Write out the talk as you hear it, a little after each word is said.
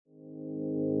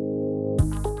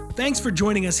Thanks for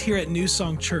joining us here at New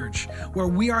Song Church, where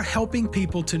we are helping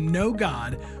people to know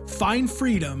God, find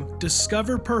freedom,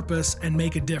 discover purpose, and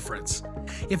make a difference.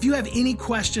 If you have any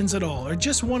questions at all or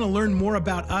just want to learn more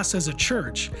about us as a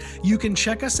church, you can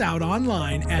check us out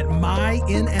online at mynsc.org.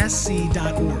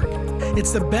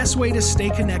 It's the best way to stay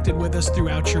connected with us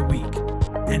throughout your week.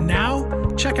 And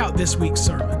now, check out this week's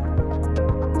sermon.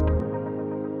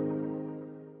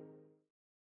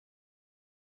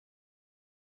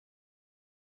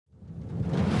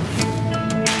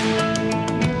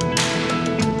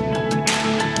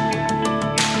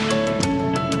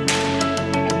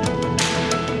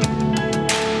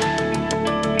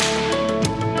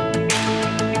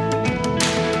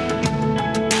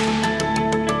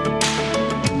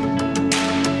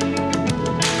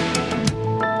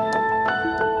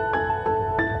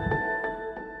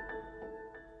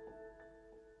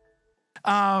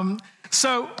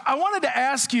 So I wanted to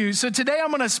ask you, so today I'm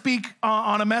going to speak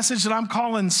on a message that I'm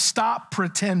calling Stop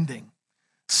Pretending.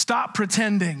 Stop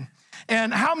Pretending.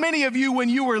 And how many of you, when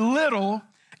you were little,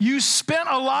 you spent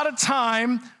a lot of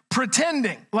time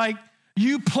pretending, like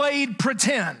you played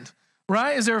pretend,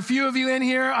 right? Is there a few of you in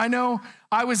here? I know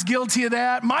I was guilty of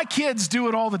that. My kids do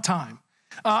it all the time.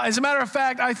 As a matter of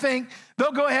fact, I think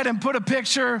they'll go ahead and put a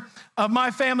picture of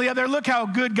my family up there. Look how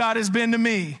good God has been to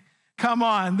me. Come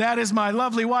on, that is my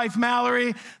lovely wife,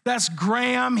 Mallory. That's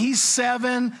Graham, he's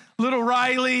 7. Little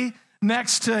Riley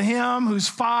next to him, who's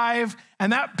 5.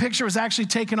 And that picture was actually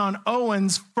taken on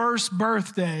Owen's first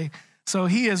birthday. So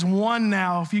he is 1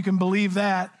 now, if you can believe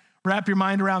that. Wrap your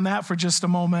mind around that for just a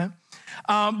moment.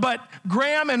 But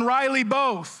Graham and Riley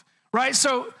both, right?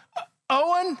 So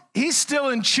Owen, he's still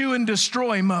in chew and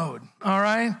destroy mode, all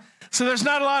right? So there's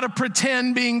not a lot of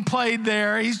pretend being played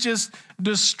there. He's just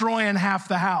destroying half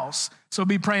the house. So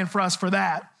be praying for us for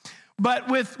that. But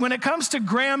when it comes to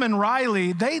Graham and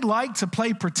Riley, they like to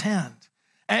play pretend.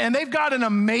 And they've got an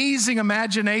amazing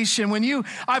imagination.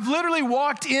 I've literally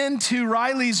walked into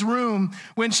Riley's room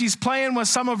when she's playing with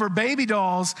some of her baby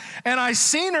dolls, and I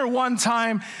seen her one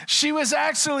time. She was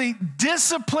actually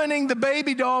disciplining the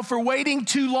baby doll for waiting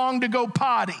too long to go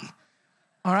potty.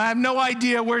 All right, I have no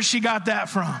idea where she got that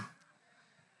from.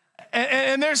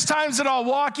 And there's times that I'll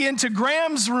walk into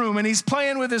Graham's room and he's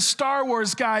playing with his Star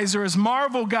Wars guys or his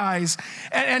Marvel guys,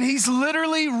 and he's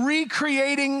literally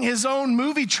recreating his own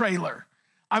movie trailer.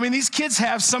 I mean, these kids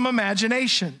have some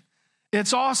imagination.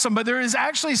 It's awesome, but there is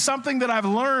actually something that I've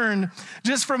learned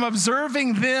just from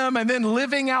observing them and then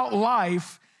living out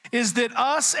life, is that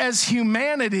us as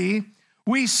humanity,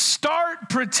 we start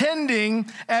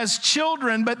pretending as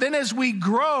children, but then as we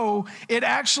grow, it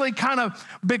actually kind of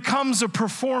becomes a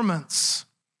performance.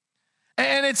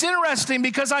 And it's interesting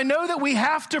because I know that we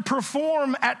have to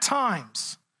perform at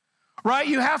times, right?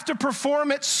 You have to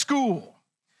perform at school.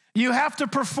 You have to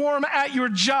perform at your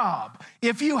job.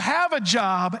 If you have a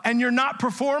job and you're not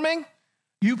performing,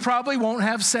 you probably won't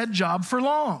have said job for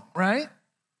long, right?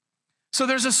 So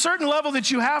there's a certain level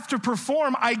that you have to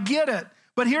perform. I get it.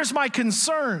 But here's my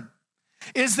concern,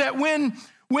 is that when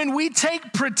we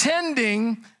take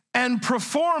pretending and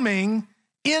performing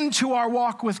into our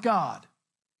walk with God,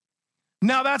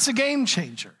 now that's a game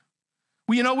changer.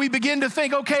 We begin to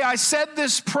think, okay, I said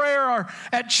this prayer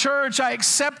at church, I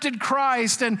accepted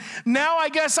Christ, and now I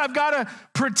guess I've got to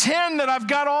pretend that I've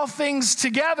got all things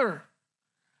together.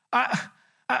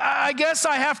 I guess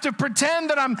I have to pretend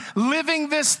that I'm living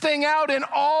this thing out in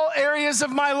all areas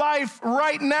of my life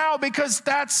right now because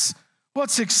that's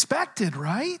what's expected,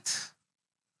 right?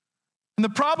 And the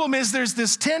problem is there's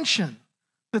this tension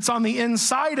that's on the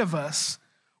inside of us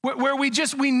where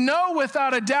we know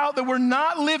without a doubt that we're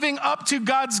not living up to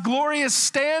God's glorious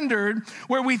standard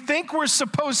where we think we're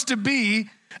supposed to be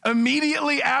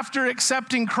immediately after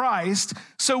accepting Christ.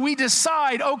 So we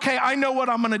decide, okay, I know what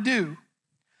I'm going to do.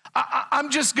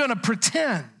 I'm just going to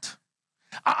pretend.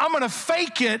 I'm going to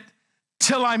fake it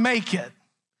till I make it.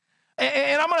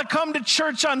 And I'm going to come to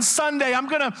church on Sunday. I'm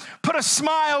going to put a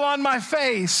smile on my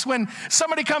face. When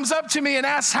somebody comes up to me and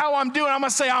asks how I'm doing, I'm going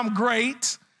to say, I'm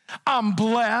great. I'm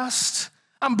blessed.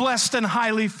 I'm blessed and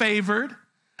highly favored.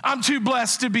 I'm too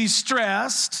blessed to be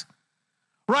stressed.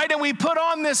 Right? And we put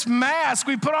on this mask.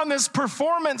 We put on this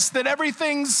performance that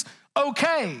everything's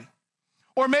okay.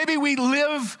 Or maybe we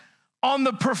live on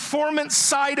the performance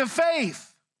side of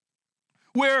faith,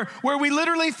 where we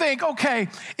literally think, okay,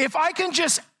 if I can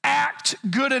just act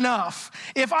good enough,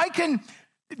 if I can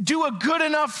do a good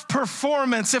enough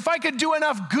performance, if I could do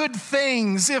enough good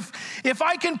things, if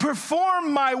I can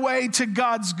perform my way to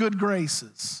God's good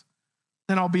graces,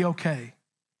 then I'll be okay.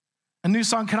 A New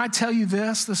Song, can I tell you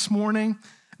this morning,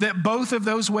 that both of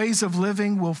those ways of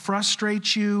living will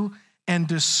frustrate you and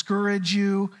discourage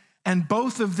you. And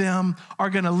both of them are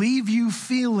going to leave you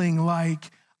feeling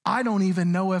like, I don't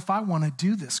even know if I want to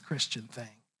do this Christian thing.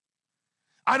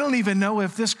 I don't even know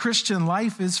if this Christian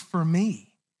life is for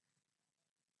me.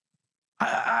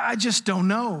 I just don't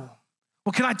know.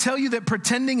 Well, can I tell you that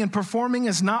pretending and performing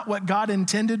is not what God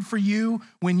intended for you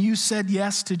when you said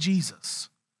yes to Jesus?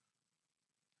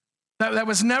 That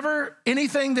was never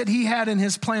anything that he had in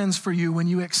his plans for you when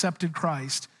you accepted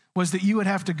Christ, was that you would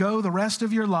have to go the rest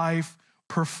of your life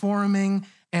performing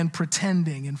and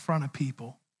pretending in front of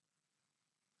people.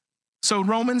 So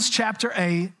Romans chapter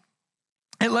 8,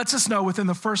 it lets us know within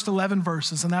the first 11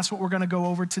 verses, and that's what we're going to go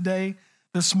over today,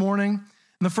 this morning.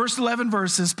 In the first 11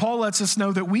 verses, Paul lets us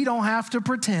know that we don't have to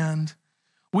pretend,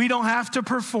 we don't have to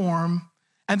perform,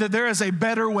 and that there is a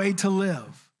better way to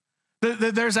live.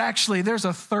 There's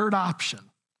a third option,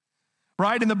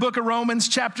 right? In the book of Romans,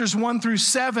 chapters 1 through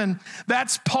 7,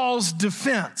 that's Paul's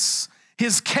defense,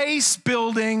 his case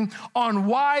building on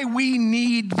why we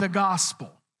need the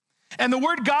gospel. And the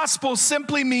word gospel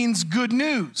simply means good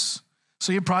news.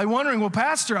 So you're probably wondering, well,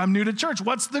 Pastor, I'm new to church.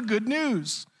 What's the good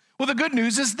news? Well, the good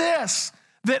news is this,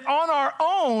 that on our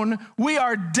own, we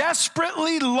are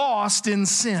desperately lost in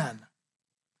sin.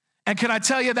 And can I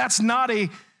tell you, that's not a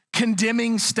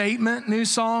condemning statement, New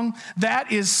Song.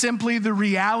 That is simply the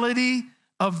reality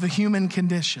of the human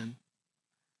condition,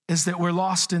 is that we're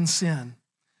lost in sin.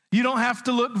 You don't have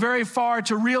to look very far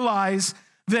to realize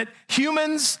that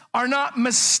humans are not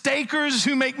mistakers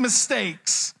who make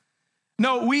mistakes.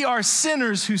 No, we are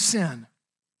sinners who sin.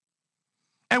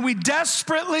 And we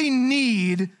desperately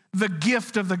need the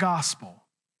gift of the gospel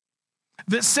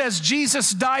that says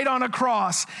Jesus died on a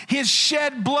cross. His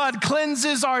shed blood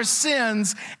cleanses our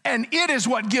sins, and it is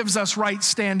what gives us right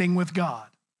standing with God.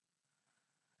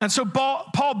 And so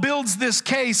Paul builds this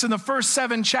case in the first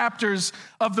 7 chapters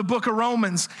of the book of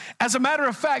Romans. As a matter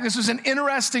of fact, this was an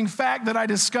interesting fact that I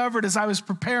discovered as I was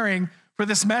preparing for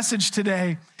this message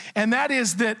today, and that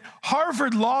is that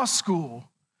Harvard Law School,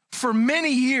 for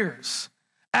many years,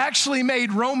 actually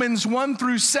made Romans 1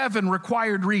 through 7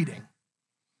 required reading.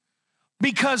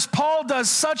 Because Paul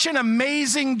does such an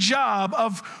amazing job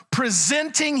of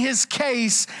presenting his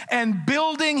case and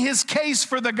building his case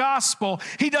for the gospel.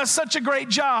 He does such a great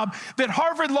job that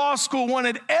Harvard Law School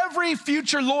wanted every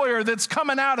future lawyer that's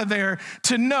coming out of there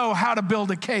to know how to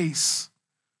build a case.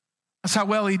 That's how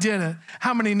well he did it.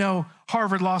 How many know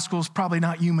Harvard Law School is probably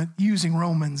not using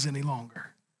Romans any longer?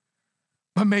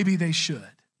 But maybe they should.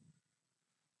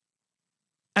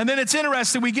 And then it's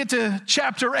interesting, we get to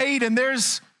chapter 8, and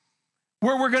there's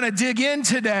where we're going to dig in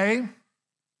today.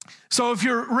 So if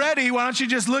you're ready, why don't you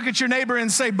just look at your neighbor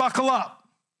and say, buckle up.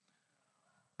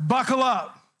 Buckle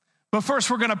up. But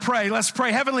first we're going to pray. Let's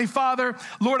pray. Heavenly Father,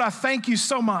 Lord, I thank you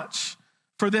so much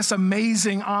for this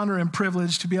amazing honor and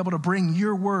privilege to be able to bring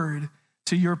your word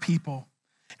to your people.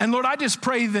 And Lord, I just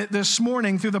pray that this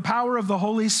morning, through the power of the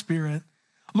Holy Spirit,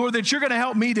 Lord, that you're going to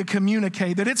help me to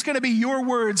communicate, that it's going to be your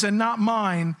words and not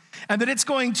mine, and that it's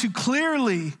going to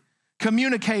clearly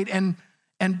communicate and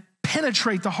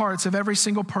penetrate the hearts of every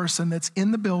single person that's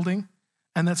in the building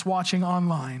and that's watching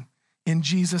online. In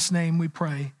Jesus' name we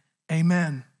pray,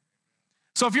 amen.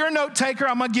 So if you're a note taker,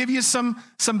 I'm going to give you some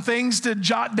things to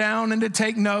jot down and to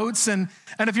take notes. And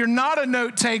if you're not a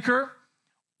note taker,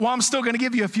 well, I'm still going to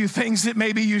give you a few things that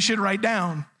maybe you should write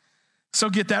down. So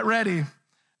get that ready.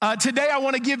 Today, I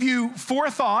want to give you 4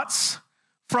 thoughts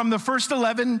from the first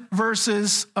 11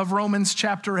 verses of Romans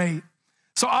chapter 8.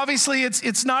 So obviously,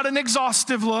 it's not an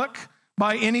exhaustive look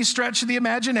by any stretch of the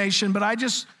imagination, but I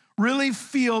just really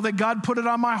feel that God put it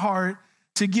on my heart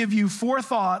to give you 4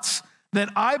 thoughts that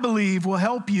I believe will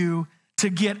help you to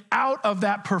get out of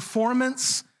that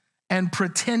performance and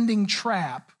pretending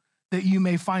trap that you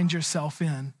may find yourself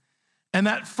in. And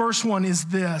that first one is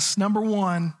this. Number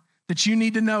 1, that you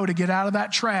need to know to get out of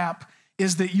that trap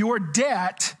is that your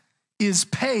debt is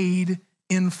paid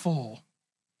in full.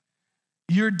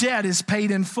 Your debt is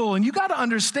paid in full. And you got to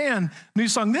understand, New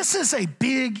Song, this is a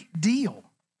big deal.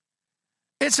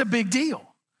 It's a big deal.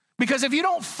 Because if you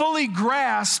don't fully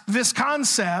grasp this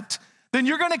concept, then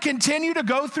you're going to continue to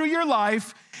go through your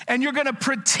life and you're going to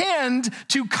pretend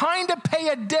to kind of pay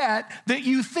a debt that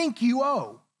you think you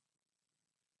owe.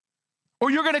 Or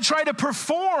you're going to try to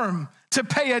perform to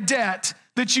pay a debt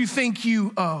that you think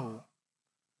you owe.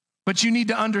 But you need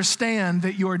to understand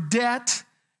that your debt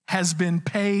has been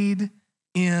paid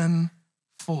in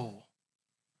full.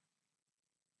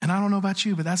 And I don't know about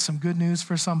you, but that's some good news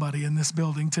for somebody in this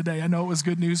building today. I know it was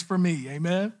good news for me,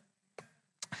 amen?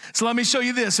 So let me show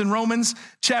you this. In Romans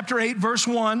chapter 8, verse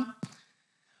 1,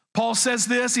 Paul says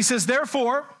this. He says,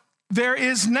 therefore, there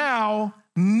is now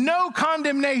no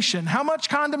condemnation. How much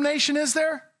condemnation is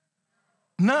there?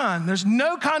 None. There's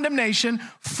no condemnation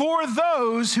for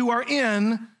those who are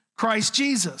in Christ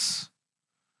Jesus.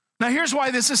 Now, here's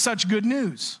why this is such good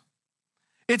news.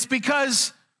 It's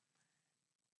because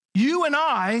you and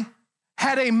I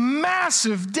had a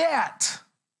massive debt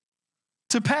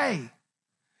to pay.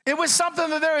 It was something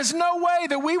that there is no way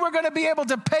that we were going to be able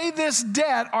to pay this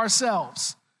debt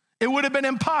ourselves. It would have been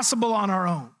impossible on our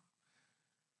own.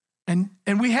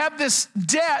 And we have this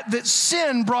debt that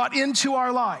sin brought into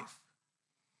our life.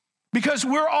 Because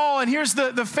we're all, and here's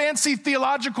the fancy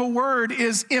theological word,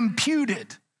 is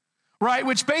imputed, right?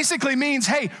 Which basically means,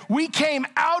 hey, we came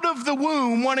out of the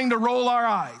womb wanting to roll our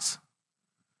eyes.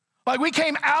 Like we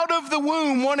came out of the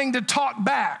womb wanting to talk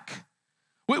back.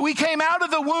 We came out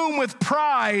of the womb with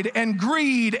pride and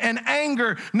greed and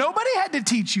anger. Nobody had to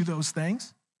teach you those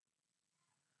things.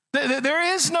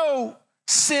 There is no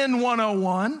sin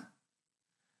 101.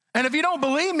 And if you don't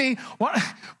believe me,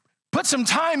 put some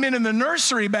time in the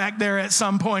nursery back there at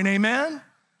some point, amen?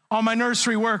 All my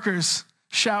nursery workers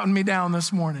shouting me down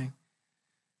this morning.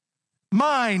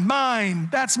 Mine,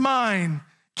 that's mine.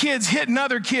 Kids hitting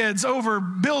other kids over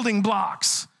building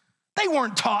blocks. They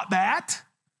weren't taught that.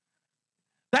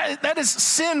 That is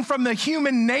sin from the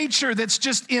human nature that's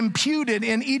just imputed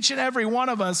in each and every one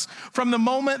of us from the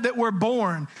moment that we're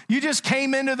born. You just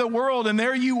came into the world and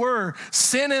there you were,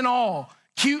 sin and all,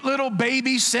 cute little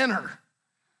baby sinner.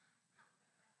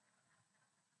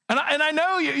 And I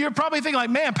know you're probably thinking like,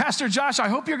 man, Pastor Josh, I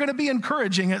hope you're going to be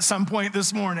encouraging at some point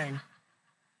this morning.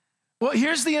 Well,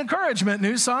 here's the encouragement,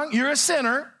 New Song. You're a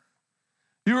sinner.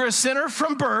 You were a sinner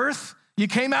from birth. You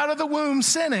came out of the womb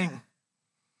sinning.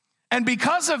 And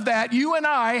because of that, you and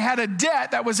I had a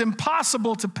debt that was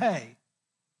impossible to pay.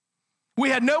 We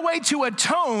had no way to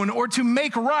atone or to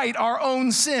make right our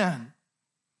own sin.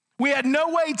 We had no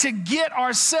way to get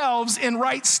ourselves in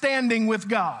right standing with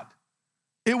God.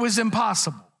 It was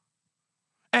impossible.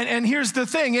 And here's the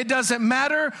thing, it doesn't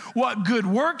matter what good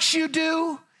works you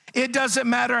do. It doesn't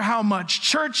matter how much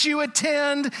church you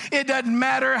attend. It doesn't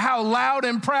matter how loud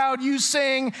and proud you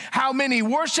sing, how many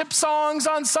worship songs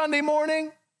on Sunday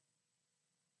morning.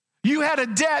 You had a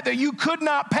debt that you could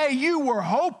not pay. You were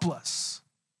hopeless.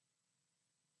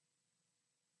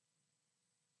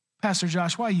 Pastor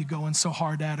Josh, why are you going so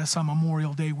hard at us on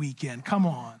Memorial Day weekend? Come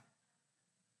on.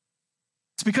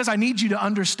 It's because I need you to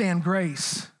understand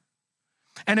grace.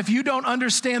 And if you don't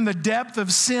understand the depth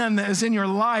of sin that is in your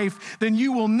life, then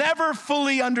you will never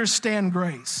fully understand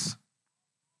grace.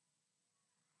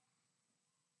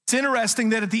 It's interesting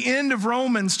that at the end of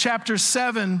Romans chapter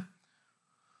 7,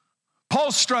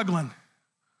 Paul's struggling.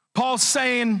 Paul's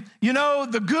saying, you know,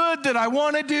 the good that I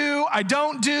want to do, I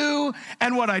don't do,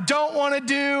 and what I don't want to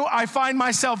do, I find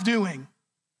myself doing.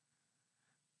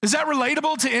 Is that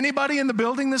relatable to anybody in the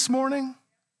building this morning?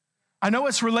 I know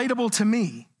it's relatable to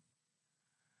me.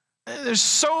 There's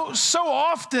so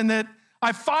often that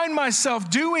I find myself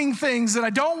doing things that I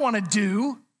don't want to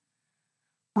do,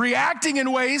 reacting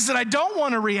in ways that I don't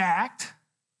want to react.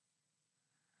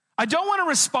 I don't want to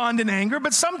respond in anger,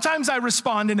 but sometimes I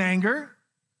respond in anger.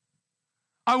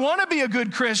 I want to be a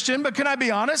good Christian, but can I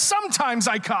be honest? Sometimes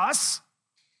I cuss.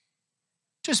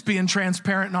 Just being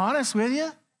transparent and honest with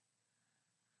you.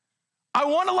 I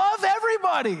want to love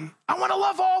everybody. I want to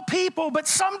love all people, but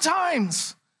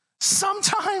sometimes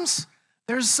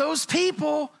there's those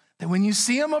people that when you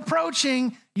see them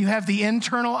approaching, you have the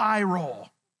internal eye roll.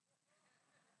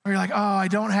 Or you're like, I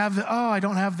don't have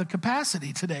the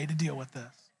capacity today to deal with this.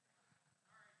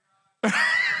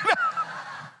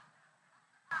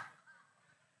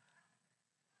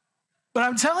 But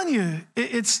I'm telling you,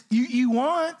 it's you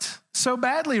want so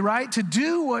badly, right, to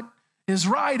do what is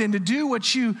right and to do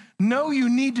what you know you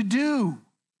need to do.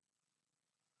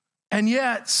 And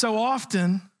yet, so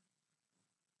often,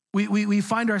 we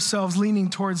find ourselves leaning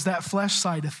towards that flesh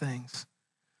side of things.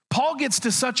 Paul gets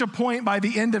to such a point by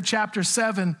the end of chapter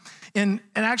 7, and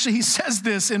actually he says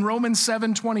this in Romans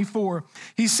 7:24.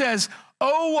 He says,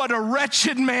 "Oh, what a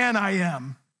wretched man I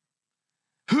am.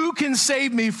 Who can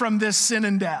save me from this sin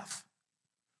and death?"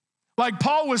 Like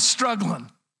Paul was struggling.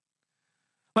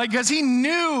 Like, because he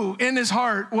knew in his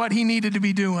heart what he needed to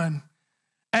be doing.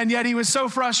 And yet he was so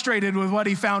frustrated with what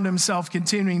he found himself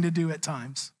continuing to do at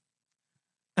times.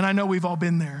 And I know we've all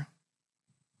been there.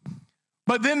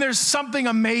 But then there's something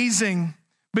amazing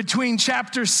between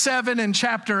chapter 7 and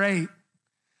chapter 8.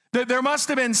 That there must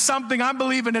have been something, I'm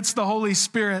believing it's the Holy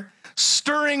Spirit,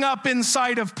 stirring up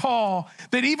inside of Paul,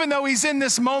 that even though he's in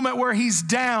this moment where he's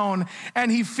down and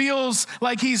he feels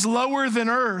like he's lower than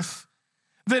earth,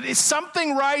 that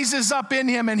something rises up in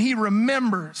him and he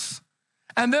remembers.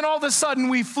 And then all of a sudden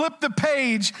we flip the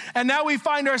page and now we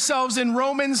find ourselves in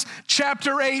Romans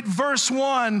chapter 8, verse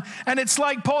 1. And it's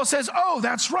like Paul says, oh,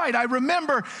 that's right. I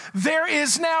remember there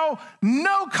is now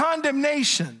no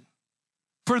condemnation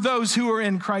for those who are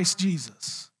in Christ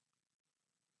Jesus.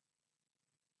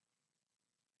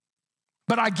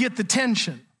 But I get the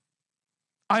tension.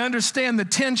 I understand the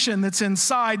tension that's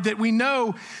inside, that we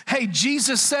know, hey,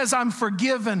 Jesus says I'm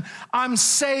forgiven, I'm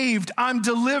saved, I'm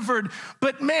delivered.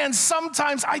 But man,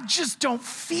 sometimes I just don't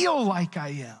feel like I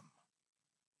am. Have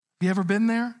you ever been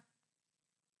there?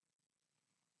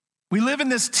 We live in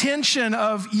this tension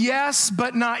of yes,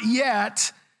 but not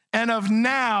yet, and of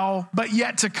now, but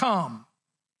yet to come.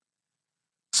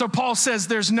 So Paul says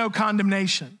there's no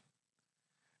condemnation.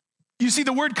 You see,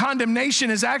 the word condemnation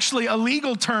is actually a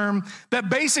legal term that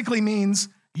basically means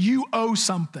you owe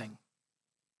something.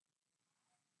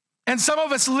 And some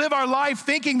of us live our life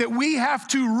thinking that we have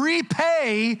to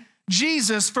repay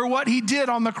Jesus for what he did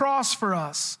on the cross for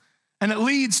us. And it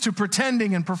leads to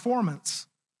pretending and performance.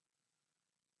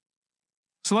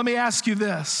 So let me ask you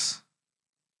this.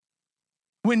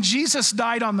 When Jesus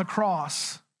died on the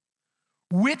cross,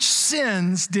 which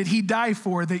sins did he die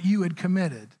for that you had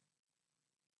committed?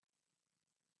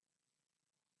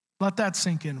 Let that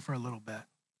sink in for a little bit.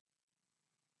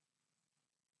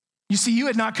 You see, you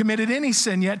had not committed any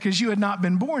sin yet because you had not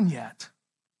been born yet.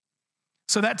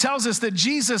 So that tells us that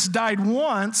Jesus died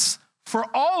once for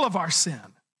all of our sin,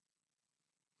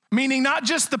 meaning not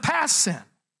just the past sin.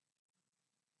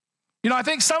 You know, I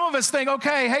think some of us think,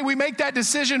 okay, hey, we make that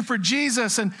decision for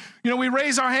Jesus and, we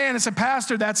raise our hand and say,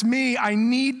 Pastor, that's me. I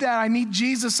need that. I need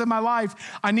Jesus in my life.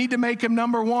 I need to make him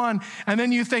number one. And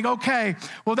then you think, okay,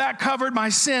 well, that covered my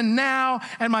sin now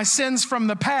and my sins from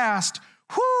the past.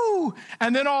 Whoo!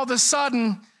 And then all of a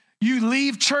sudden, you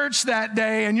leave church that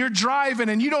day and you're driving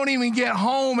and you don't even get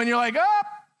home and you're like, oh,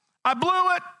 I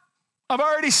blew it. I've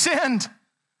already sinned.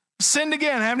 Sinned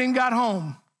again. I haven't even got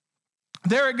home.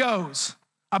 There it goes.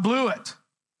 I blew it.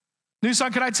 New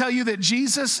Song, can I tell you that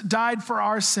Jesus died for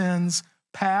our sins,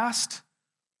 past,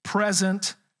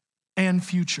 present, and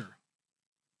future?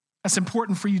 That's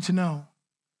important for you to know.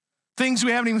 Things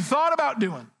we haven't even thought about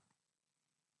doing.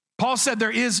 Paul said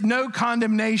there is no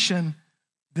condemnation,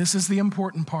 this is the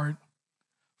important part,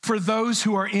 for those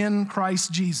who are in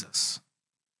Christ Jesus.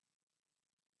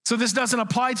 So this doesn't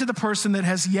apply to the person that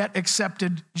has yet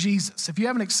accepted Jesus. If you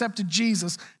haven't accepted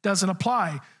Jesus, it doesn't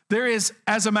apply. There is,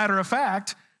 as a matter of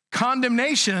fact,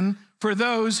 condemnation for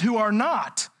those who are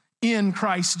not in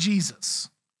Christ Jesus.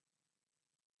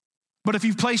 But if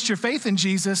you've placed your faith in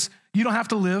Jesus, you don't have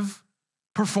to live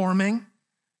performing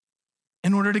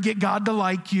in order to get God to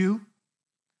like you.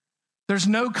 There's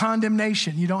no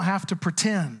condemnation. You don't have to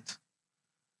pretend.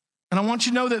 And I want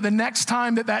you to know that the next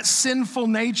time that sinful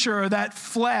nature or that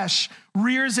flesh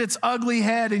rears its ugly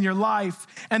head in your life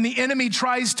and the enemy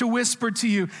tries to whisper to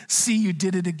you, see, you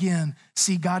did it again.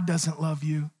 See, God doesn't love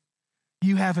you.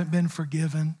 You haven't been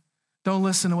forgiven. Don't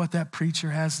listen to what that preacher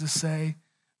has to say.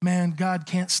 Man, God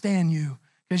can't stand you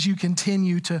because you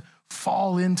continue to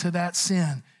fall into that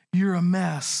sin. You're a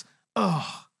mess.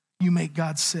 Oh, you make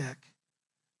God sick.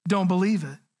 Don't believe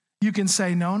it. You can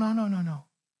say, no.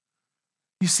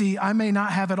 You see, I may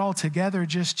not have it all together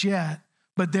just yet,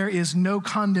 but there is no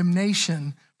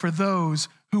condemnation for those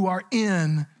who are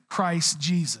in Christ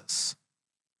Jesus.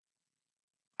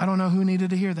 I don't know who needed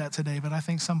to hear that today, but I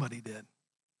think somebody did.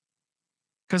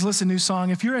 Because listen, New Song,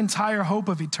 if your entire hope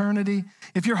of eternity,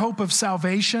 if your hope of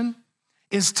salvation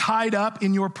is tied up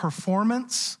in your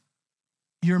performance,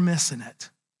 you're missing it.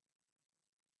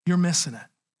 You're missing it.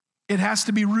 It has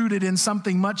to be rooted in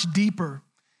something much deeper.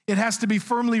 It has to be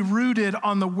firmly rooted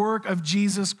on the work of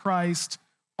Jesus Christ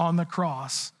on the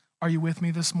cross. Are you with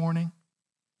me this morning?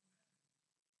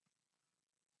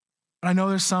 I know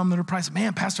there's some that are probably saying,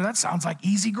 man, Pastor, that sounds like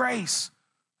easy grace.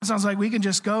 It sounds like we can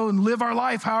just go and live our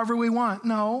life however we want.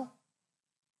 No,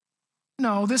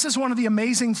 this is one of the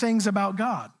amazing things about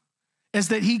God, is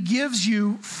that he gives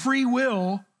you free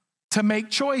will to make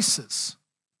choices.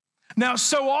 Now,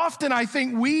 so often I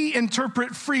think we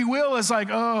interpret free will as like,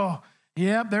 oh,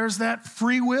 yeah, there's that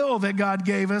free will that God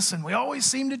gave us, and we always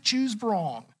seem to choose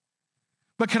wrong.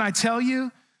 But can I tell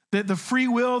you that the free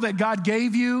will that God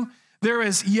gave you, there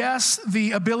is, yes,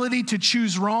 the ability to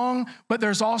choose wrong, but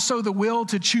there's also the will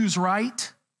to choose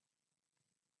right.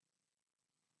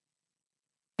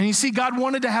 And you see, God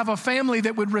wanted to have a family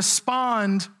that would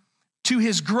respond to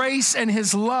his grace and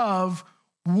his love,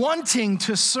 wanting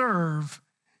to serve,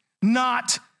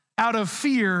 not out of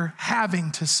fear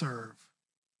having to serve.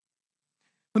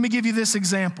 Let me give you this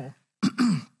example.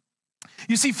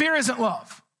 You see, fear isn't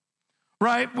love.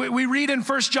 right? We read in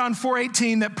 1 John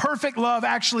 4:18 that perfect love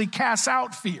actually casts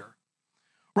out fear,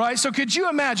 right? So could you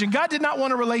imagine, God did not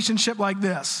want a relationship like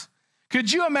this.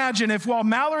 Could you imagine if while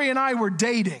Mallory and I were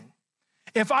dating,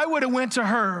 if I would have went to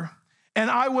her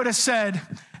and I would have said,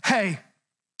 hey,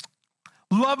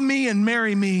 love me and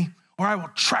marry me, or I will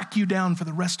track you down for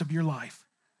the rest of your life.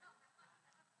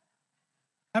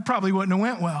 That probably wouldn't have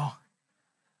went well.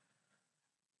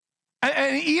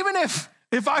 And even if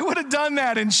I would have done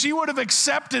that and she would have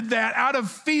accepted that out of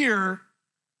fear,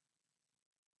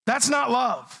 that's not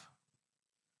love.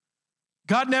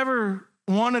 God never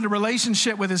wanted a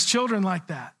relationship with his children like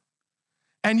that.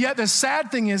 And yet the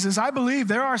sad thing is I believe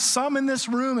there are some in this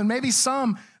room and maybe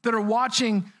some that are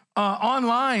watching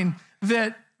online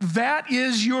that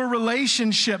is your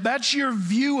relationship. That's your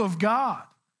view of God,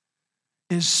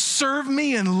 is serve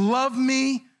me and love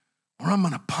me or I'm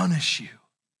going to punish you.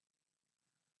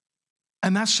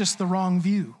 And that's just the wrong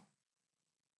view.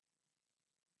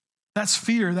 That's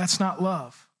fear, that's not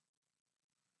love.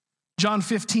 John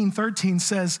 15:13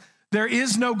 says, there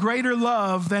is no greater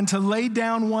love than to lay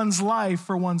down one's life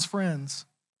for one's friends.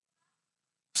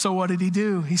 So what did he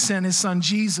do? He sent his son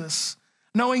Jesus,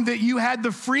 knowing that you had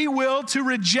the free will to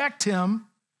reject him,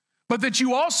 but that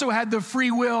you also had the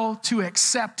free will to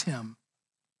accept him.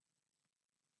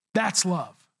 That's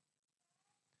love.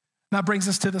 That brings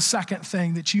us to the second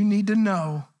thing that you need to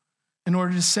know in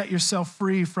order to set yourself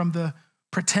free from the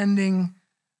pretending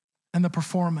and the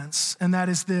performance, and that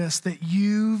is this, that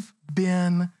you've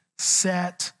been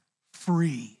set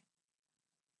free.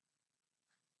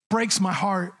 Breaks my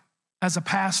heart as a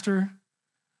pastor.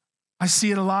 I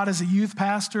see it a lot as a youth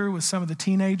pastor with some of the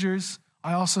teenagers.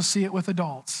 I also see it with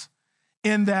adults.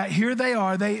 In that here they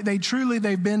are, they've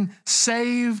been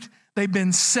saved, they've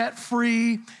been set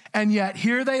free, and yet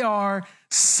here they are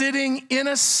sitting in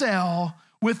a cell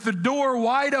with the door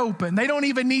wide open. They don't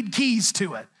even need keys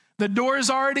to it. The door is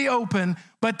already open,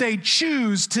 but they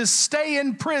choose to stay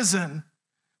in prison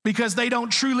because they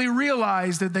don't truly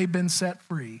realize that they've been set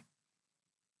free.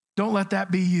 Don't let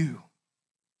that be you.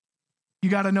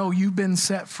 You got to know you've been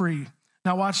set free.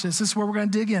 Now watch this. This is where we're going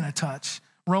to dig in a touch.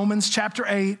 Romans chapter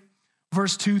 8,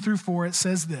 verse 2-4, it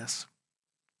says this.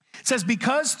 It says,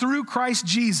 because through Christ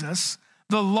Jesus,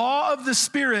 the law of the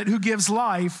Spirit who gives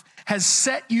life has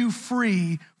set you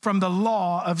free from the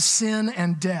law of sin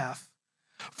and death.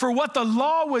 For what the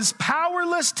law was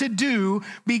powerless to do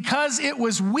because it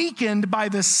was weakened by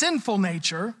the sinful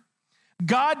nature,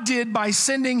 God did by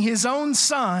sending his own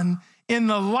son in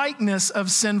the likeness of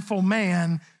sinful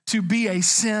man to be a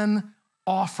sin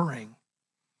offering.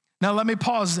 Now let me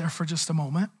pause there for just a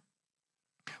moment.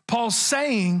 Paul's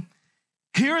saying,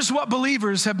 here's what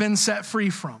believers have been set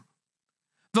free from.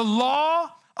 The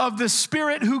law of the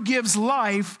Spirit who gives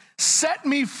life set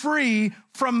me free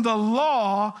from the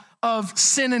law of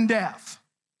sin and death.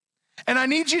 And I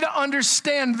need you to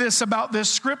understand this about this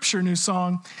scripture, New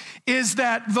Song, is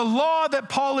that the law that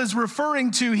Paul is referring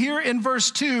to here in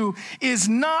verse 2 is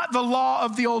not the law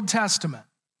of the Old Testament.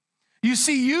 You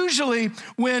see, usually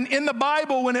when in the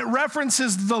Bible, when it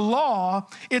references the law,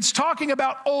 it's talking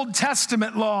about Old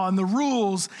Testament law and the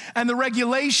rules and the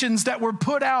regulations that were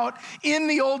put out in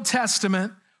the Old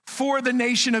Testament for the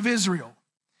nation of Israel.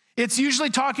 It's usually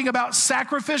talking about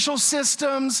sacrificial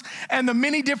systems and the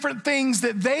many different things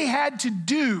that they had to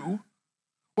do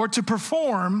or to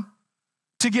perform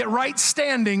to get right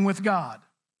standing with God.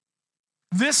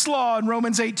 This law in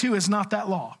Romans 8:2 is not that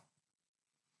law.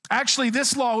 Actually,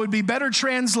 this law would be better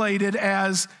translated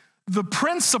as the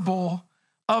principle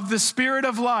of the Spirit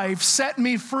of life set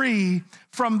me free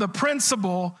from the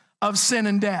principle of sin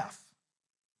and death.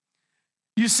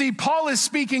 You see, Paul is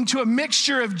speaking to a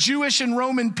mixture of Jewish and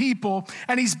Roman people,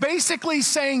 and he's basically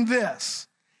saying this.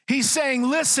 He's saying,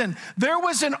 listen, there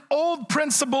was an old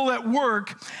principle at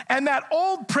work, and that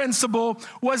old principle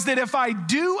was that if I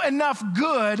do enough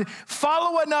good,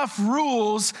 follow enough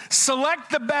rules,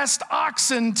 select the best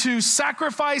oxen to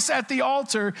sacrifice at the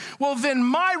altar, well, then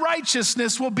my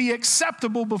righteousness will be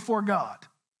acceptable before God.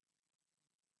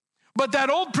 But that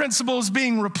old principle is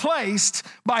being replaced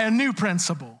by a new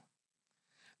principle.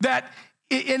 And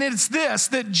it's this,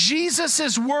 that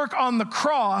Jesus' work on the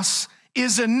cross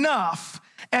is enough.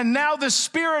 And now the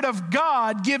Spirit of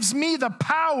God gives me the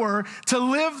power to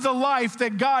live the life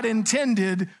that God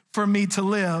intended for me to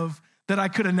live that I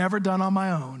could have never done on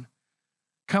my own.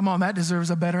 Come on, that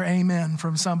deserves a better amen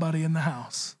from somebody in the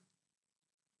house.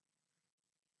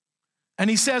 And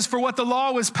he says, for what the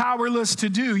law was powerless to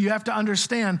do, you have to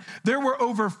understand, there were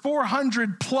over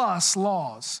 400 plus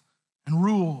laws and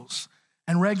rules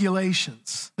and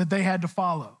regulations that they had to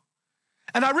follow.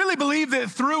 And I really believe that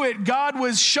through it, God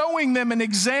was showing them an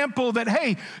example that,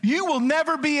 hey, you will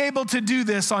never be able to do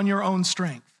this on your own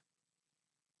strength.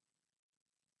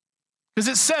 Because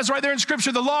it says right there in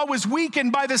Scripture, the law was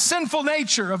weakened by the sinful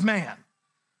nature of man.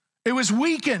 It was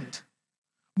weakened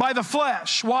by the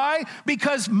flesh. Why?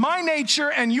 Because my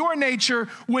nature and your nature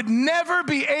would never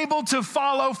be able to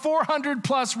follow 400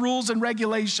 plus rules and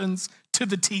regulations to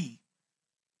the T.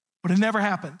 Would have never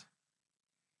happened.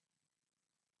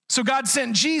 So God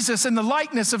sent Jesus in the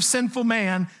likeness of sinful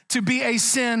man to be a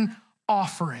sin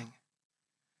offering.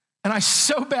 And I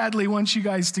so badly want you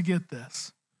guys to get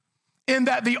this. In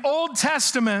that the Old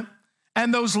Testament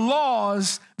and those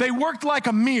laws, they worked like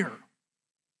a mirror.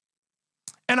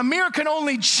 And a mirror can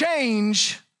only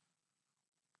change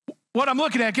what I'm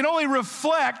looking at, can only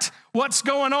reflect what's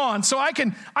going on. So I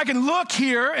can look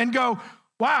here and go,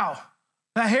 wow,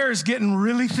 that hair is getting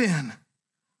really thin.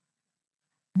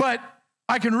 But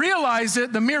I can realize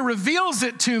it, the mirror reveals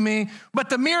it to me, but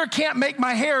the mirror can't make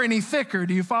my hair any thicker.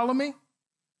 Do you follow me?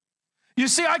 You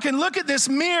see, I can look at this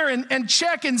mirror and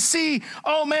check and see,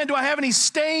 oh man, do I have any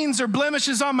stains or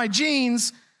blemishes on my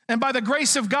jeans? And by the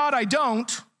grace of God, I don't.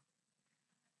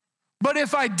 But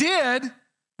if I did,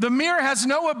 the mirror has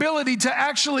no ability to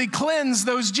actually cleanse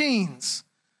those jeans.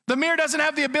 The mirror doesn't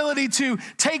have the ability to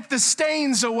take the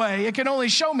stains away. It can only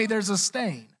show me there's a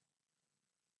stain.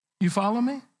 You follow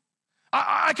me?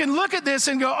 I can look at this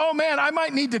and go, oh man, I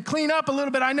might need to clean up a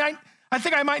little bit. I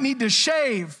think I might need to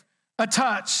shave a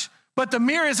touch, but the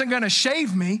mirror isn't going to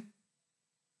shave me.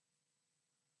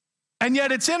 And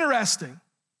yet it's interesting.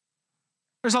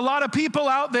 There's a lot of people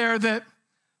out there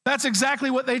that's exactly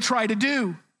what they try to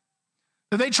do.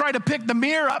 They try to pick the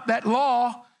mirror up, that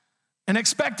law, and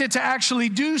expect it to actually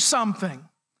do something.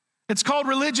 It's called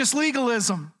religious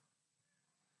legalism.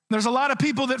 There's a lot of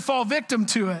people that fall victim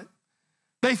to it.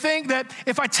 They think that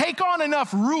if I take on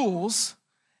enough rules,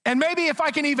 and maybe if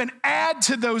I can even add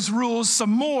to those rules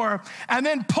some more and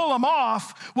then pull them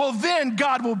off, well, then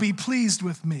God will be pleased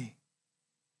with me.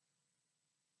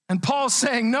 And Paul's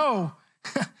saying, no,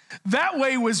 that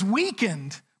way was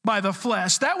weakened by the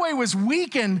flesh. That way was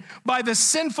weakened by the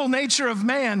sinful nature of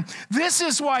man. This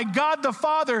is why God the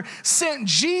Father sent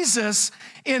Jesus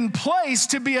in place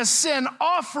to be a sin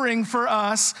offering for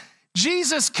us.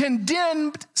 Jesus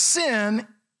condemned sin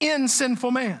in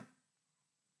sinful man.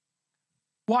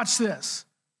 Watch this.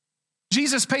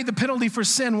 Jesus paid the penalty for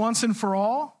sin once and for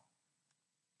all.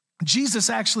 Jesus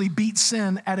actually beat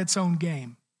sin at its own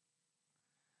game.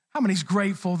 How many's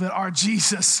grateful that our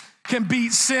Jesus can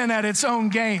beat sin at its own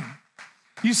game?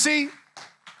 You see,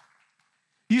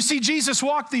 Jesus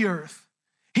walked the earth.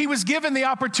 He was given the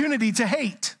opportunity to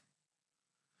hate.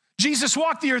 Jesus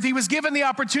walked the earth. He was given the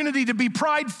opportunity to be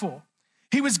prideful.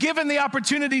 He was given the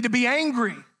opportunity to be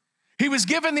angry. He was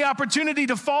given the opportunity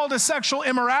to fall to sexual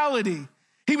immorality.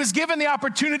 He was given the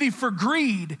opportunity for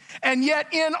greed. And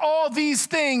yet in all these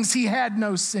things, he had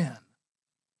no sin.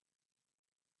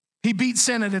 He beat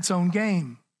sin at its own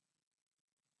game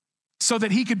so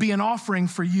that he could be an offering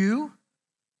for you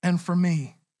and for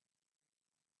me.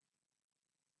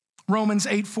 Romans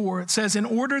 8:4, it says, in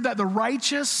order that the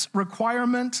righteous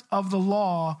requirement of the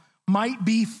law might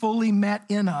be fully met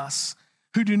in us,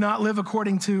 who do not live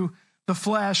according to the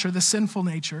flesh or the sinful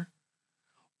nature,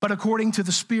 but according to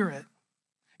the Spirit.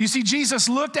 You see, Jesus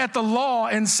looked at the law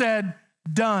and said,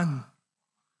 done.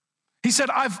 He said,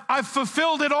 I've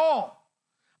fulfilled it all.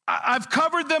 I've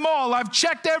covered them all. I've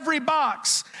checked every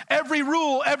box, every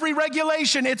rule, every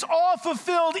regulation. It's all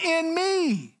fulfilled in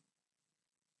me.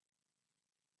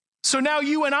 So now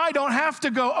you and I don't have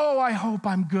to go, oh, I hope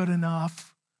I'm good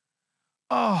enough.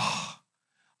 Oh,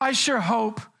 I sure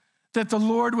hope that the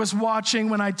Lord was watching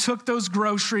when I took those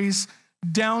groceries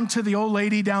down to the old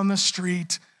lady down the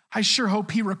street. I sure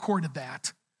hope he recorded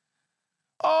that.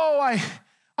 Oh,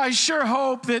 I sure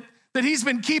hope that he's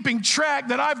been keeping track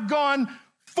that I've gone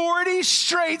 40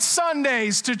 straight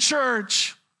Sundays to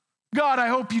church. God, I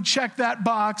hope you check that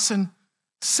box and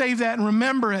save that and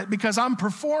remember it because I'm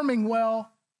performing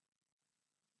well.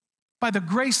 By the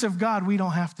grace of God, we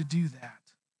don't have to do that.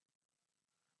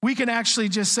 We can actually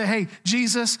just say, hey,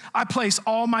 Jesus, I place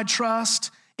all my trust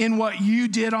in what you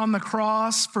did on the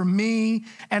cross for me,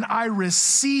 and I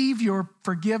receive your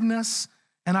forgiveness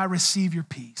and I receive your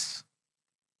peace.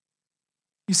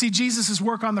 You see, Jesus'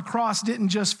 work on the cross didn't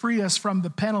just free us from the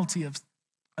penalty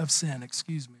of sin,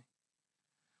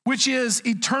 which is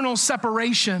eternal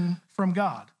separation from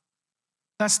God.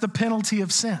 That's the penalty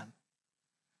of sin.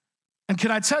 And can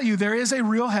I tell you, there is a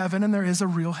real heaven and there is a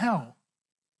real hell.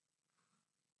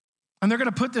 And they're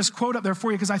going to put this quote up there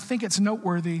for you because I think it's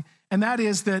noteworthy, and that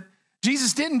is that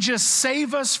Jesus didn't just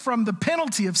save us from the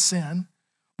penalty of sin,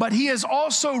 but he has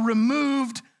also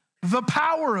removed the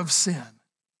power of sin.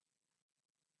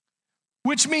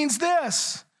 Which means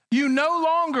this: you no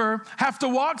longer have to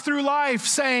walk through life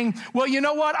saying, well, you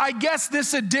know what? I guess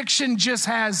this addiction just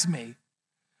has me.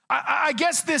 I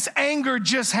guess this anger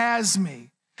just has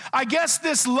me. I guess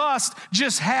this lust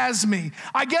just has me.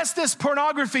 I guess this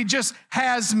pornography just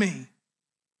has me.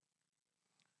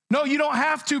 No, you don't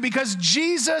have to, because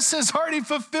Jesus has already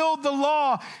fulfilled the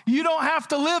law. You don't have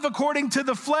to live according to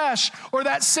the flesh or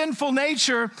that sinful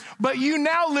nature, but you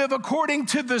now live according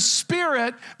to the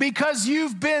Spirit because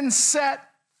you've been set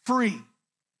free.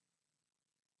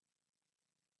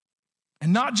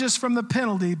 And not just from the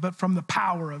penalty, but from the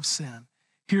power of sin.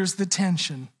 Here's the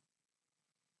tension.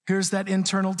 Here's that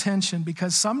internal tension,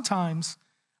 because sometimes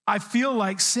I feel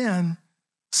like sin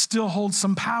still holds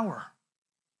some power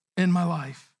in my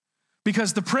life.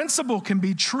 Because the principle can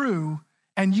be true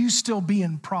and you still be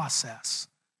in process.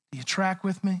 Do you track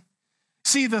with me?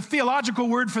 See, the theological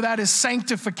word for that is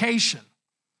sanctification,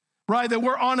 right? That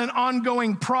we're on an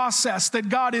ongoing process that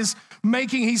God is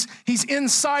making. He's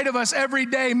inside of us every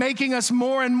day, making us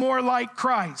more and more like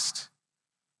Christ.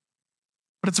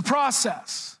 But it's a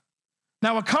process.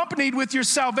 Now, accompanied with your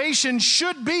salvation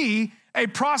should be a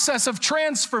process of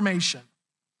transformation,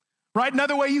 right?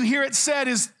 Another way you hear it said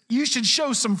is you should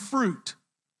show some fruit,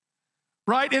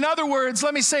 right? In other words,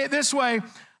 let me say it this way: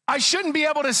 I shouldn't be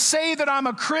able to say that I'm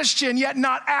a Christian yet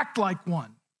not act like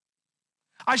one.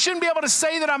 I shouldn't be able to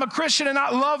say that I'm a Christian and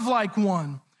not love like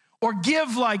one, or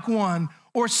give like one,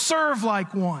 or serve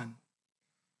like one.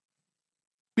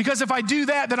 Because if I do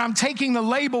that, then I'm taking the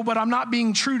label, but I'm not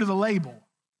being true to the label.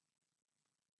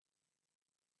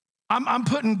 I'm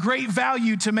putting great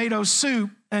value tomato soup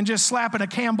and just slapping a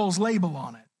Campbell's label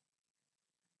on it.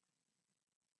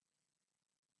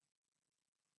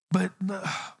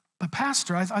 But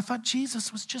Pastor, I thought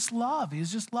Jesus was just love. He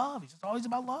was just love. He's just always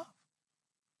about love.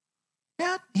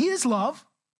 Yeah, he is love,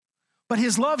 but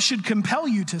his love should compel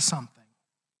you to something.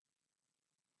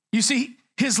 You see,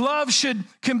 his love should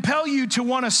compel you to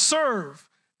want to serve,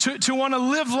 to want to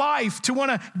live life, to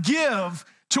want to give,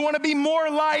 to want to be more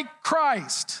like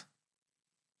Christ.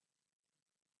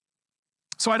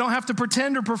 So I don't have to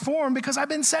pretend or perform because I've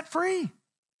been set free.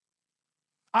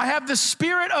 I have the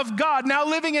Spirit of God now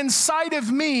living inside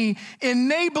of me,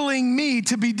 enabling me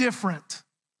to be different.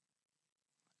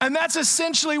 And that's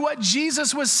essentially what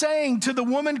Jesus was saying to the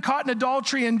woman caught in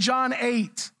adultery in John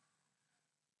 8.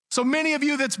 So many of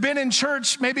you that's been in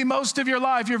church, maybe most of your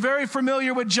life, you're very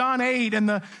familiar with John 8 and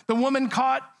the woman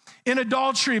caught in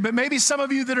adultery. But maybe some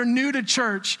of you that are new to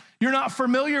church, you're not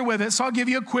familiar with it. So I'll give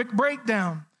you a quick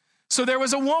breakdown. So there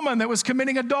was a woman that was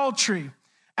committing adultery.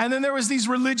 And then there was these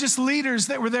religious leaders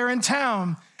that were there in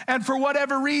town. And for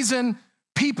whatever reason,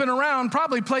 peeping around,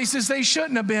 probably places they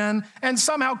shouldn't have been, and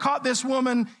somehow caught this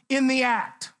woman in the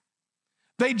act.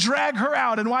 They drag her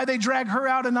out. And why they drag her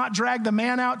out and not drag the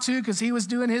man out too? Because he was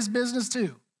doing his business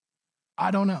too.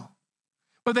 I don't know.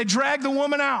 But they dragged the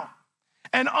woman out.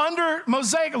 And under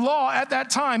Mosaic law at that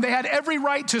time, they had every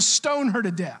right to stone her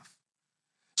to death.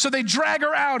 So they drag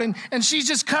her out, and she's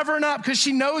just covering up because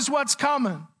she knows what's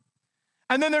coming.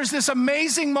 And then there's this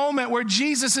amazing moment where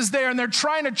Jesus is there, and they're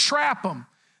trying to trap him.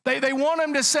 They want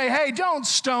him to say, hey, don't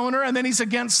stone her, and then he's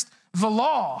against the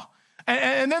law.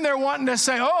 And then they're wanting to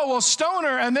say, oh, well, stone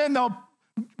her, and then they'll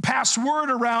pass word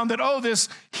around that, oh, this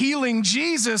healing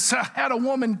Jesus had a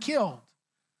woman killed.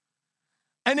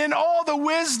 And in all the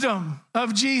wisdom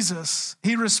of Jesus,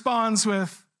 he responds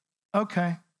with,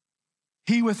 okay,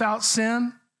 he without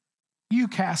sin, you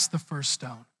cast the first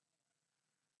stone.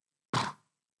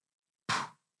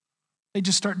 They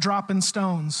just start dropping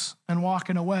stones and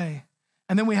walking away.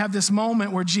 And then we have this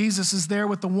moment where Jesus is there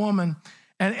with the woman,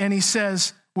 and he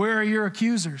says, where are your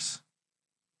accusers?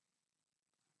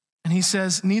 And he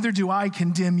says, neither do I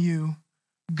condemn you.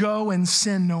 Go and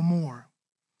sin no more.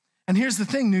 And here's the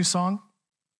thing, New Song.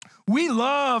 We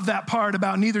love that part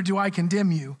about neither do I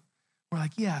condemn you. We're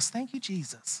like, yes, thank you,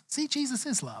 Jesus. See, Jesus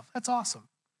is love. That's awesome.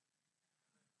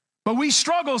 But we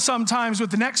struggle sometimes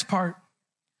with the next part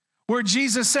where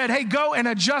Jesus said, hey, go and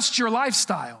adjust your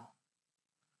lifestyle.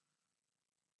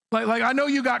 Like I know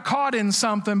you got caught in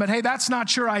something, but hey, that's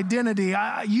not your identity.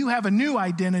 You have a new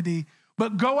identity,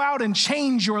 but go out and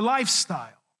change your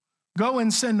lifestyle. Go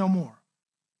and sin no more.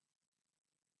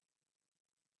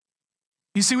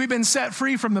 You see, we've been set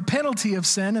free from the penalty of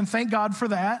sin, and thank God for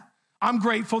that. I'm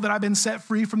grateful that I've been set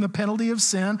free from the penalty of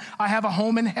sin. I have a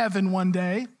home in heaven one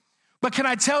day. But can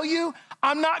I tell you,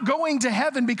 I'm not going to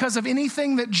heaven because of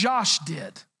anything that Josh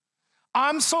did.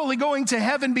 I'm solely going to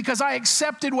heaven because I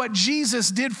accepted what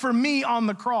Jesus did for me on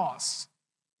the cross.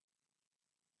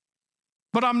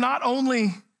 But I'm not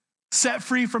only set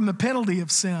free from the penalty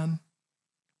of sin,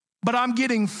 but I'm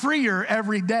getting freer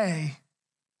every day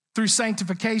through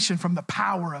sanctification from the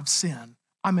power of sin.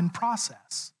 I'm in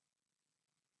process.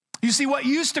 You see, what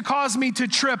used to cause me to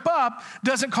trip up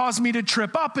doesn't cause me to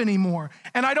trip up anymore.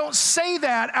 And I don't say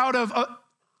that out of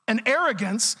an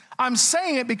arrogance. I'm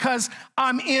saying it because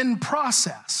I'm in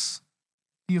process.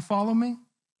 Do you follow me?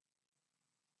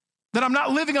 That I'm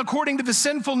not living according to the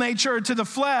sinful nature or to the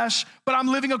flesh, but I'm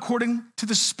living according to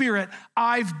the Spirit.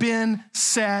 I've been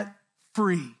set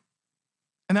free.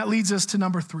 And that leads us to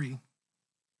number 3.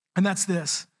 And that's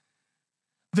this,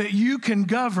 that you can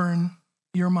govern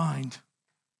your mind.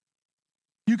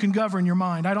 You can govern your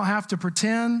mind. I don't have to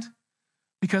pretend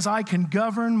because I can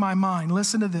govern my mind.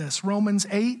 Listen to this. Romans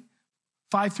 8,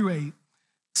 5 through 8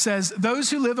 says, those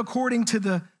who live according to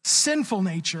the sinful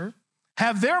nature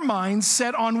have their minds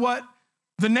set on what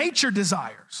the nature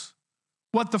desires,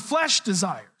 what the flesh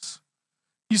desires.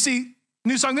 You see,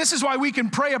 New Song, this is why we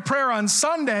can pray a prayer on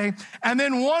Sunday and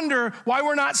then wonder why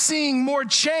we're not seeing more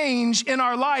change in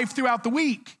our life throughout the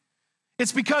week.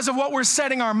 It's because of what we're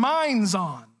setting our minds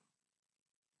on.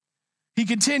 He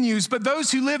continues, but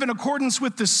those who live in accordance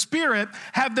with the Spirit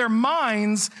have their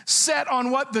minds set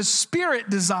on what the Spirit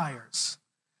desires.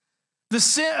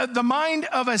 The mind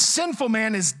of a sinful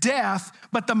man is death,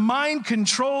 but the mind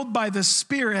controlled by the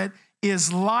Spirit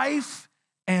is life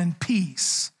and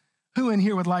peace. Who in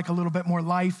here would like a little bit more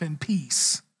life and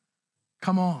peace?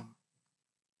 Come on.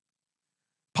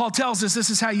 Paul tells us this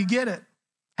is how you get it.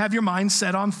 Have your mind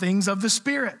set on things of the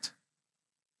Spirit.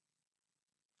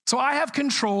 So I have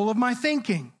control of my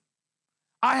thinking.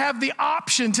 I have the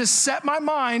option to set my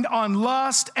mind on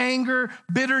lust, anger,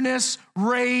 bitterness,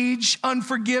 rage,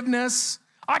 unforgiveness.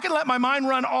 I can let my mind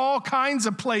run all kinds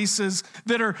of places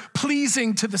that are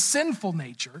pleasing to the sinful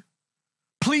nature,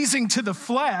 pleasing to the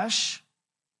flesh.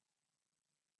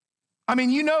 I mean,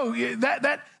 you know,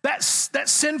 that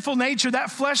sinful nature,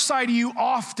 that flesh side of you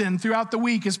often throughout the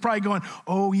week is probably going,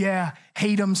 oh yeah,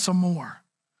 hate them some more.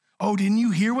 Oh, didn't you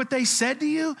hear what they said to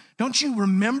you? Don't you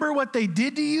remember what they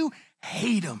did to you?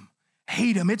 Hate them.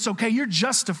 Hate them. It's okay. You're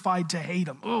justified to hate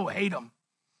them. Oh, hate them.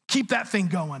 Keep that thing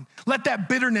going. Let that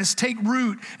bitterness take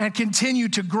root and continue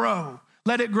to grow.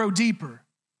 Let it grow deeper.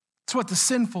 That's what the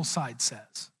sinful side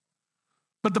says.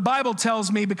 But the Bible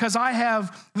tells me because I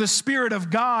have the Spirit of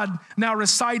God now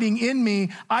residing in me,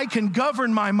 I can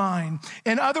govern my mind.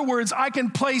 In other words, I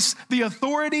can place the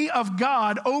authority of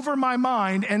God over my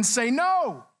mind and say,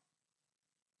 no.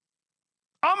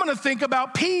 I'm going to think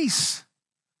about peace.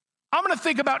 I'm going to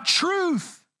think about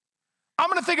truth. I'm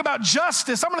going to think about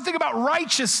justice. I'm going to think about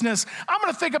righteousness. I'm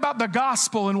going to think about the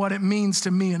gospel and what it means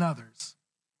to me and others.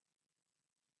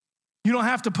 You don't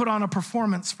have to put on a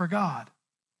performance for God.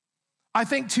 I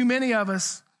think too many of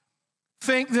us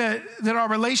think that our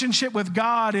relationship with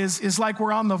God is like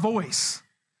we're on The Voice,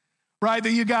 right?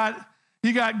 That you got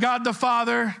God the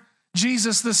Father,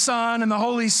 Jesus the Son, and the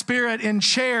Holy Spirit in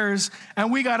chairs,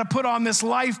 and we got to put on this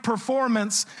life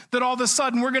performance that all of a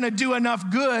sudden we're going to do enough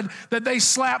good that they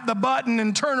slap the button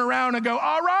and turn around and go,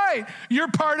 all right,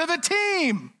 you're part of the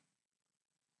team.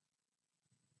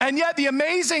 And yet the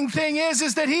amazing thing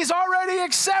is that he's already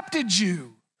accepted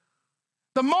you.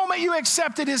 The moment you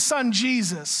accepted his son,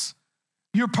 Jesus,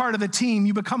 you're part of the team.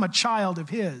 You become a child of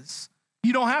his.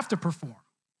 You don't have to perform.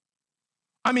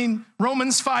 I mean,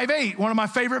 Romans 5:8, one of my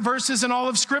favorite verses in all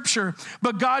of Scripture.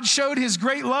 But God showed his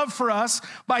great love for us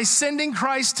by sending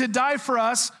Christ to die for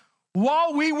us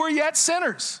while we were yet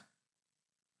sinners.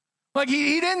 Like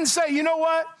he didn't say, you know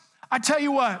what? I tell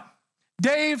you what,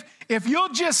 Dave, if you'll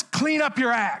just clean up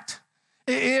your act,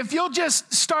 if you'll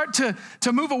just start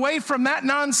to move away from that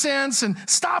nonsense and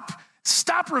stop,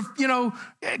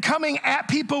 coming at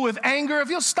people with anger, if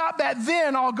you'll stop that,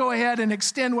 then I'll go ahead and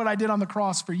extend what I did on the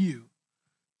cross for you.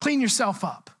 Clean yourself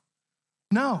up.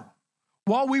 No.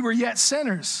 While we were yet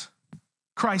sinners,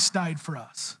 Christ died for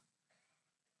us.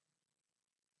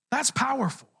 That's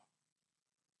powerful.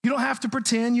 You don't have to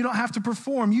pretend. You don't have to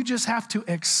perform. You just have to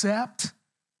accept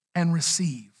and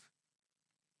receive.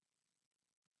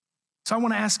 So I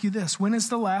want to ask you this. When is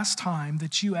the last time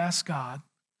that you asked God,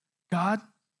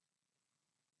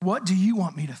 what do you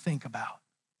want me to think about?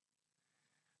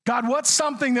 God, what's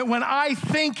something that when I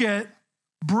think it,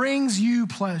 brings you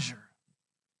pleasure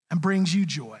and brings you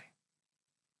joy?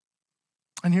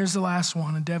 And here's the last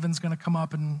one, and Devin's going to come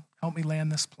up and help me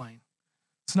land this plane.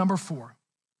 It's number 4.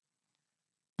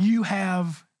 You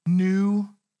have new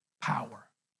power.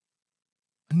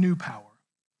 A new power.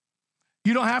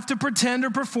 You don't have to pretend or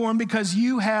perform because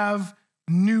you have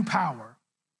new power.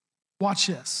 Watch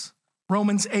this.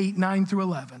 Romans 8, 9 through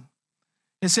 11.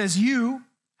 It says, you,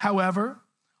 however,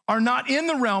 are not in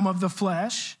the realm of the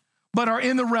flesh, but are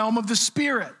in the realm of the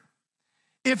Spirit.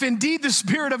 If indeed the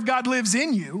Spirit of God lives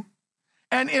in you,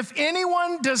 and if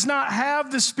anyone does not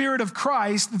have the Spirit of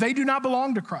Christ, they do not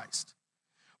belong to Christ.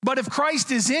 But if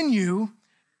Christ is in you,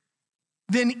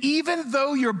 then even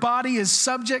though your body is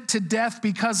subject to death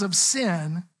because of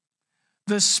sin,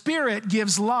 the Spirit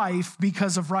gives life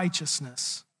because of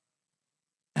righteousness.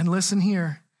 And listen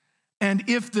here. And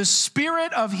if the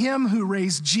Spirit of him who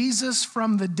raised Jesus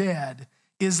from the dead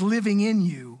is living in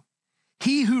you,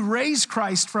 he who raised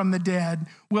Christ from the dead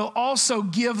will also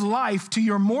give life to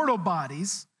your mortal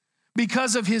bodies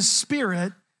because of his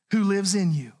Spirit who lives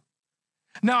in you.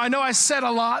 Now, I know I said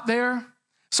a lot there,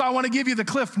 so I want to give you the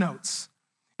Cliff Notes.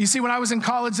 You see, when I was in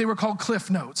college, they were called Cliff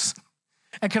Notes.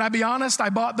 And can I be honest? I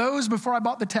bought those before I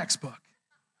bought the textbook.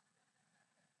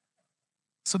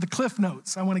 So the Cliff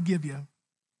Notes I want to give you.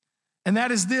 And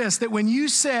that is this, that when you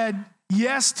said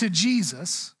yes to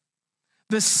Jesus,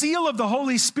 the seal of the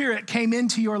Holy Spirit came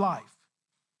into your life.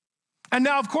 And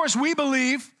now, of course, we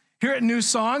believe here at New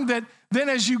Song that then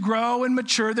as you grow and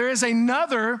mature, there is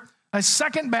a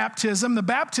second baptism, the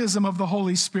baptism of the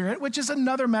Holy Spirit, which is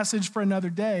another message for another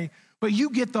day. But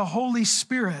you get the Holy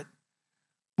Spirit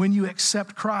when you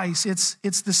accept Christ.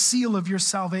 It's the seal of your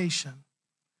salvation.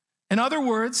 In other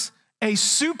words, a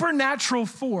supernatural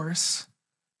force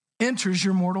enters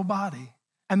your mortal body.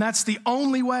 And that's the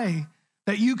only way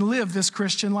that you live this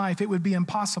Christian life. It would be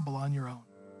impossible on your own.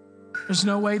 There's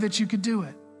no way that you could do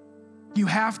it. You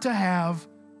have to have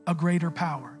a greater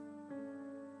power.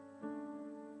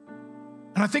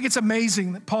 And I think it's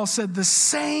amazing that Paul said the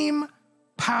same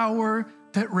power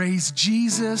that raised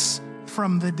Jesus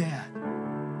from the dead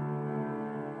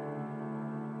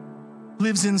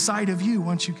lives inside of you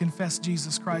once you confess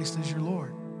Jesus Christ as your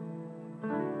Lord.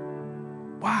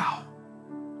 Wow.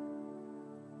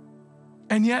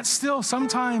 And yet still,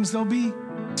 sometimes there'll be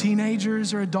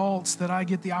teenagers or adults that I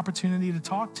get the opportunity to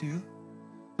talk to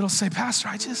that'll say, Pastor,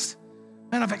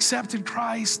 I've accepted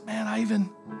Christ. Man,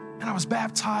 I was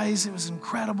baptized. It was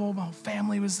incredible. My whole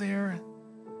family was there.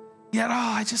 Yet,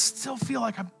 I just still feel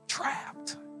like I'm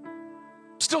trapped.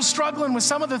 Still struggling with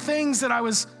some of the things that I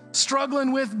was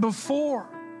struggling with before.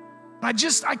 I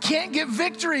can't get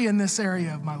victory in this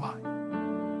area of my life.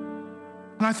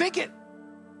 And I think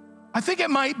it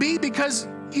might be because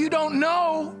you don't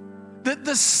know that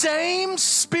the same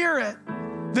Spirit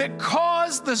that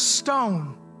caused the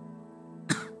stone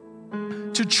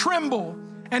to tremble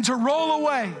and to roll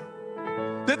away,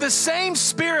 that the same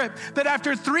Spirit that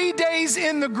after 3 days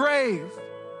in the grave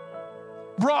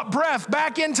brought breath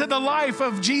back into the life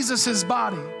of Jesus's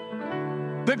body,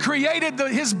 that created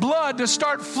his blood to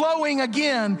start flowing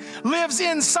again, lives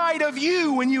inside of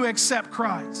you when you accept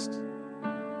Christ.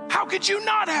 How could you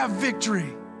not have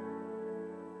victory?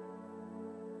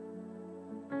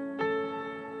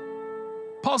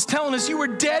 Paul's telling us you were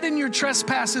dead in your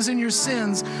trespasses and your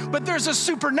sins, but there's a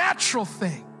supernatural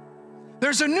thing.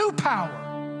 There's a new power.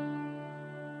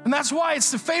 And that's why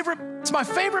it's my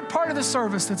favorite part of the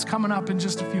service that's coming up in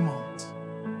just a few moments.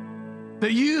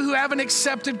 That you who haven't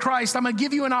accepted Christ, I'm going to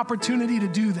give you an opportunity to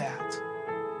do that.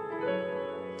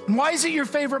 And why is it your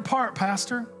favorite part,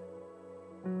 Pastor?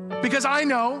 Because I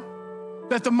know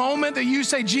that the moment that you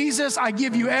say, Jesus, I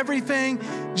give you everything.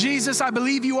 Jesus, I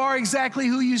believe you are exactly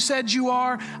who you said you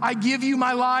are. I give you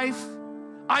my life.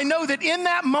 I know that in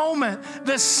that moment,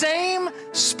 the same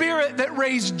Spirit that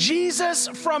raised Jesus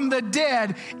from the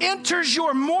dead enters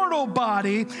your mortal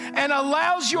body and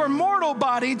allows your mortal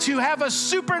body to have a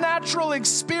supernatural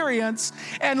experience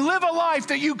and live a life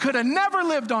that you could have never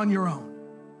lived on your own.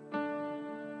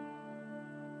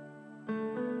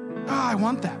 I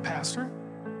want that, Pastor.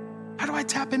 How do I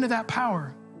tap into that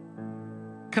power?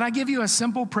 Can I give you a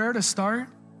simple prayer to start?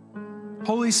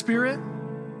 Holy Spirit,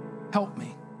 help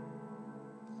me.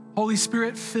 Holy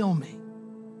Spirit, fill me.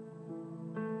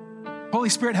 Holy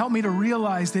Spirit, help me to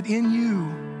realize that in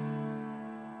you,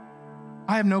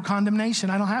 I have no condemnation.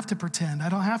 I don't have to pretend. I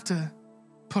don't have to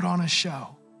put on a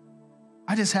show.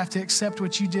 I just have to accept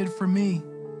what you did for me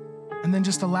and then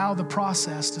just allow the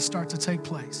process to start to take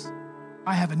place.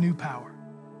 I have a new power.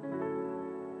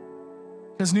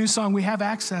 Because New Song, we have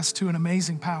access to an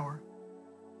amazing power.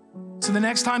 So the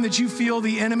next time that you feel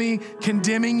the enemy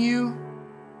condemning you,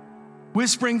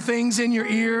 whispering things in your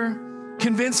ear,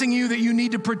 convincing you that you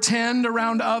need to pretend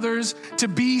around others to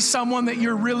be someone that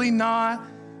you're really not,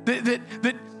 that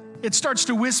it starts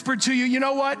to whisper to you, you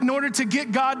know what? In order to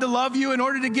get God to love you, in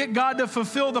order to get God to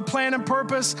fulfill the plan and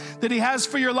purpose that he has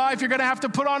for your life, you're going to have to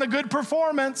put on a good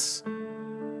performance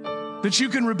that you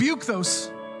can rebuke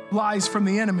those lies from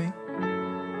the enemy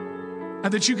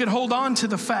and that you can hold on to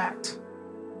the fact.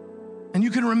 And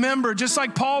you can remember, just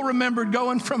like Paul remembered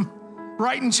going from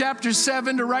writing chapter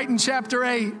 7 to writing chapter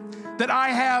 8, that I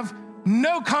have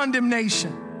no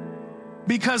condemnation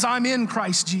because I'm in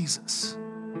Christ Jesus.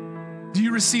 Do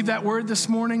you receive that word this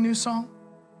morning, New Song?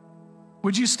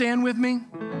 Would you stand with me?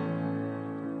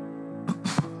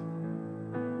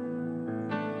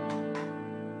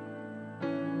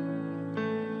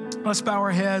 Let's bow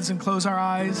our heads and close our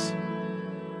eyes.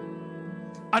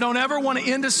 I don't ever want to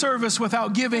end a service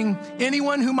without giving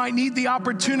anyone who might need the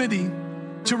opportunity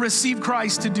to receive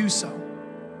Christ to do so.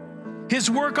 His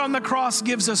work on the cross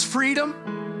gives us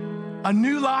freedom, a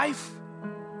new life,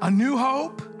 a new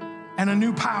hope, and a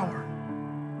new power.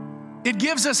 It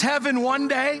gives us heaven one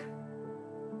day,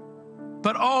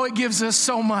 but it gives us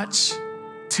so much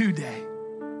today.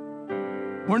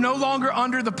 We're no longer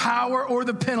under the power or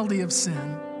the penalty of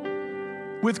sin.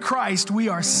 With Christ, we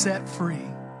are set free.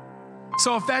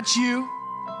 So if that's you,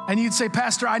 and you'd say,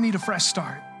 Pastor, I need a fresh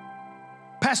start.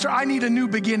 Pastor, I need a new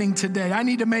beginning today. I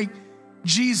need to make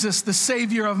Jesus the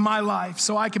Savior of my life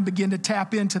so I can begin to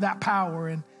tap into that power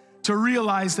and to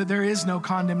realize that there is no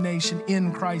condemnation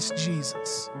in Christ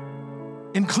Jesus.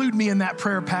 Include me in that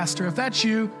prayer, Pastor. If that's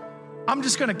you, I'm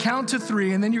just gonna count to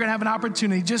 3, and then you're gonna have an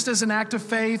opportunity, just as an act of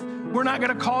faith. We're not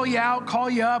gonna call you out, call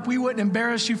you up. We wouldn't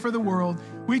embarrass you for the world.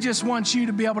 We just want you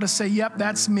to be able to say, yep,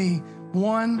 that's me.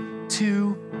 1,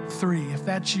 2, 3. If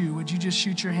that's you, would you just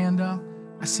shoot your hand up?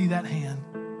 I see that hand.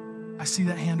 I see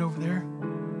that hand over there.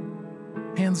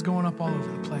 Hands going up all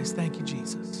over the place. Thank you,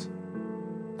 Jesus.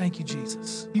 Thank you,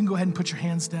 Jesus. You can go ahead and put your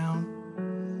hands down.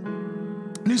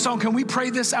 New Song, can we pray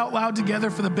this out loud together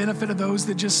for the benefit of those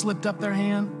that just slipped up their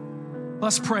hand?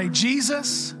 Let's pray.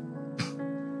 Jesus,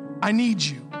 I need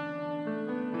you.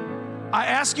 I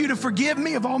ask you to forgive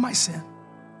me of all my sin.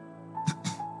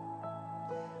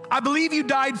 I believe you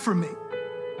died for me.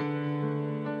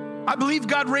 I believe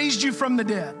God raised you from the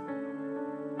dead.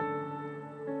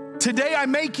 Today I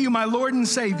make you my Lord and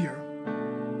Savior.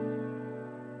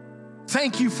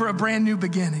 Thank you for a brand new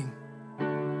beginning.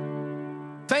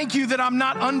 Thank you that I'm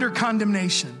not under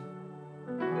condemnation.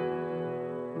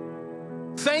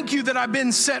 Thank you that I've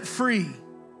been set free.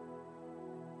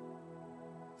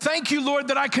 Thank you, Lord,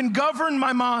 that I can govern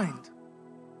my mind.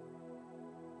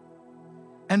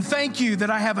 And thank you that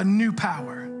I have a new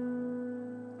power.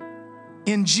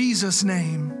 In Jesus'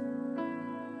 name,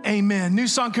 amen. New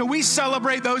Song, can we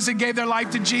celebrate those that gave their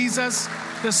life to Jesus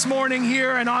this morning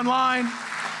here and online?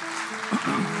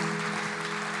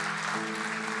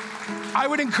 I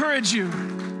would encourage you,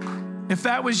 if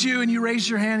that was you and you raised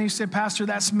your hand and you said, Pastor,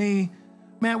 that's me,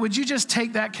 man, would you just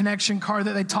take that connection card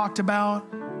that they talked about,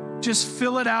 just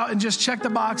fill it out and just check the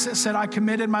box that said, I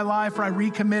committed my life or I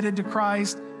recommitted to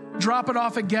Christ. Drop it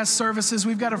off at guest services.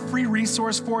 We've got a free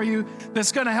resource for you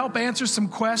that's going to help answer some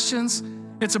questions.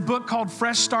 It's a book called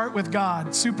Fresh Start with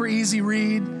God. Super easy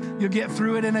read. You'll get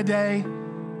through it in a day.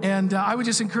 And I would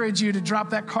just encourage you to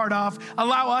drop that card off.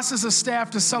 Allow us as a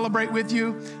staff to celebrate with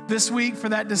you this week for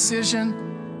that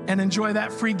decision and enjoy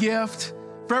that free gift.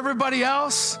 For everybody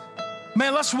else,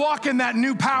 man, let's walk in that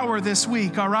new power this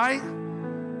week, all right?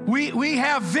 We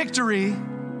have victory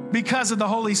because of the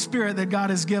Holy Spirit that God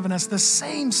has given us. The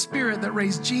same Spirit that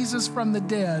raised Jesus from the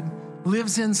dead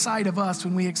lives inside of us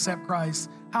when we accept Christ.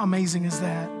 How amazing is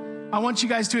that? I want you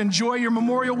guys to enjoy your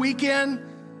Memorial Weekend.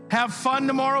 Have fun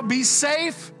tomorrow. Be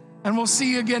safe. And we'll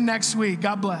see you again next week.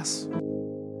 God bless.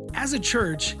 As a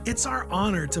church, it's our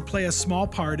honor to play a small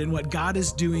part in what God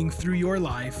is doing through your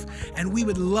life, and we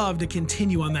would love to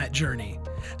continue on that journey.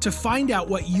 To find out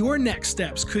what your next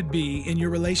steps could be in your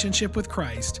relationship with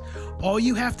Christ, all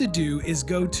you have to do is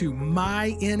go to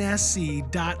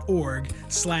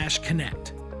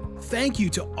mynsc.org/connect. Thank you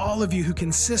to all of you who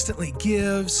consistently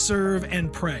give, serve,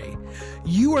 and pray.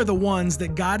 You are the ones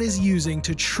that God is using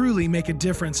to truly make a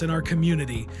difference in our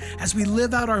community as we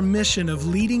live out our mission of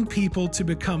leading people to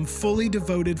become fully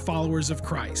devoted followers of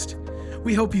Christ.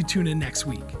 We hope you tune in next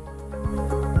week.